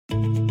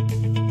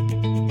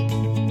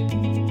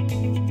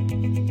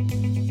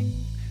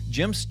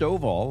Jim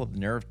Stoval of the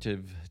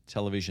Narrative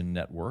Television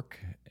Network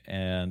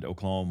and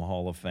Oklahoma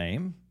Hall of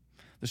Fame,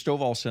 the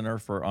Stoval Center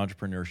for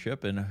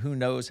Entrepreneurship, and who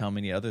knows how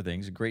many other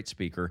things. A great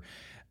speaker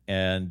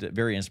and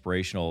very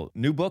inspirational.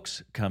 New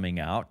books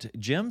coming out.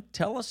 Jim,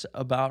 tell us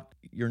about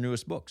your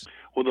newest books.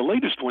 Well, the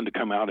latest one to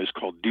come out is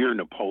called Dear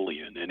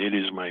Napoleon, and it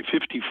is my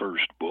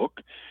 51st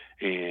book.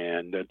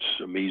 And that's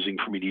amazing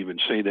for me to even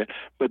say that.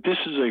 But this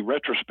is a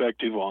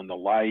retrospective on the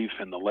life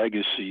and the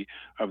legacy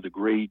of the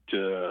great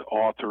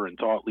author and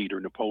thought leader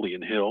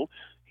Napoleon Hill.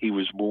 He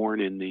was born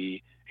in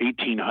the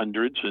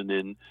 1800s and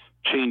then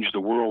changed the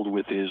world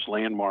with his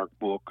landmark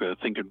book,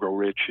 Think and Grow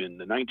Rich, in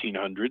the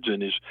 1900s,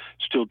 and is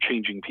still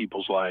changing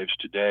people's lives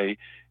today.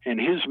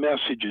 And his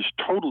message is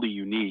totally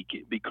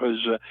unique because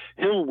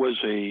Hill was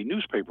a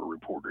newspaper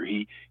reporter.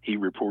 He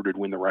reported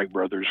when the Wright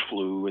brothers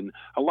flew and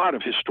a lot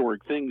of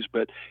historic things,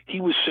 but he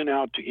was sent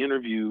out to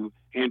interview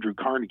Andrew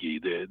Carnegie,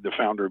 the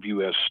founder of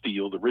U.S.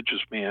 Steel, the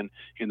richest man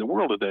in the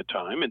world at that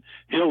time. And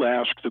Hill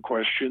asked the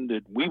question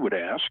that we would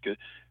ask,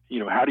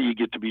 how do you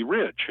get to be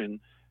rich? And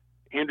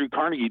Andrew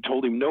Carnegie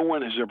told him, no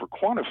one has ever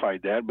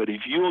quantified that, but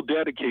if you'll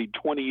dedicate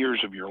 20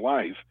 years of your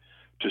life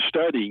to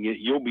studying it,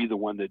 you'll be the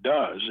one that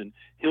does. And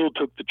Hill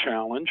took the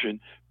challenge, and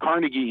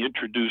Carnegie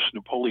introduced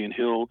Napoleon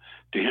Hill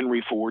to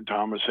Henry Ford,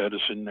 Thomas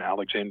Edison,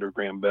 Alexander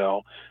Graham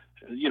Bell,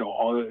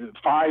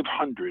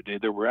 500.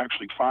 There were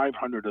actually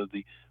 500 of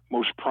the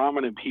most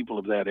prominent people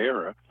of that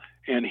era.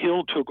 And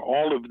Hill took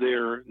all of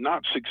their,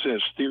 not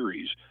success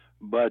theories,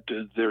 but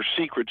their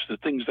secrets, the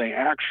things they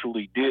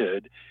actually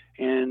did,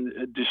 and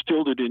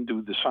distilled it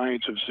into the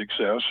science of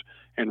success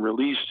and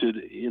released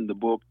it in the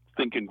book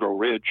Think and Grow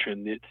Rich.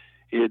 And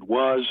it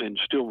was and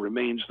still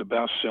remains the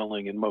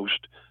best-selling and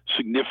most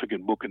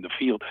significant book in the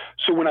field.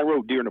 So when I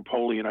wrote Dear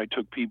Napoleon, I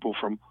took people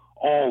from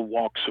all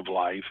walks of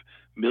life,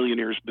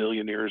 millionaires,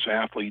 billionaires,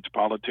 athletes,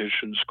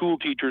 politicians, school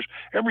teachers,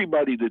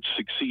 everybody that's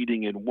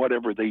succeeding in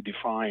whatever they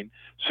define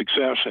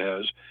success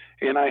as,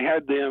 and I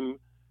had them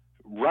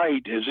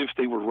write as if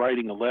they were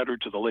writing a letter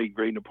to the late,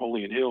 great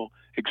Napoleon Hill,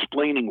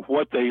 explaining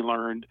what they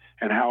learned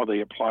and how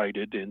they applied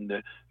it. And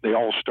they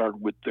all start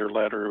with their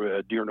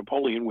letter, Dear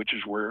Napoleon, which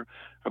is where,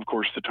 of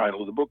course, the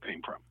title of the book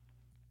came from.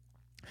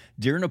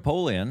 Dear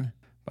Napoleon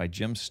by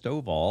Jim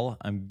Stoval.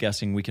 I'm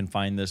guessing we can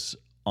find this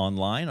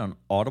online on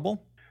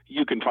Audible?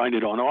 You can find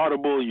it on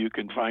Audible. You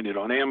can find it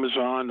on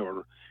Amazon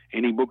or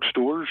any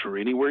bookstores or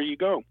anywhere you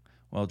go.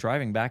 Well,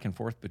 driving back and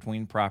forth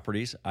between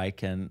properties, I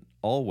can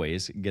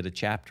always get a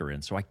chapter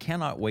in, so I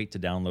cannot wait to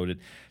download it.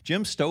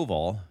 Jim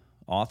Stoval,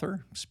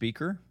 author,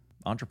 speaker,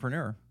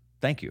 entrepreneur,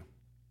 thank you.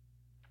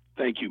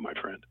 Thank you, my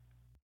friend.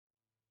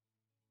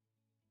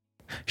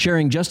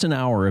 Sharing just an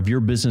hour of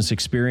your business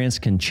experience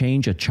can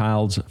change a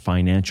child's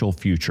financial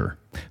future.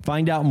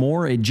 Find out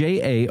more at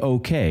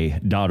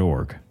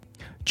jaok.org.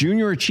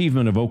 Junior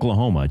Achievement of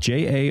Oklahoma,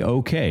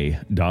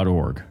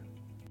 jaok.org.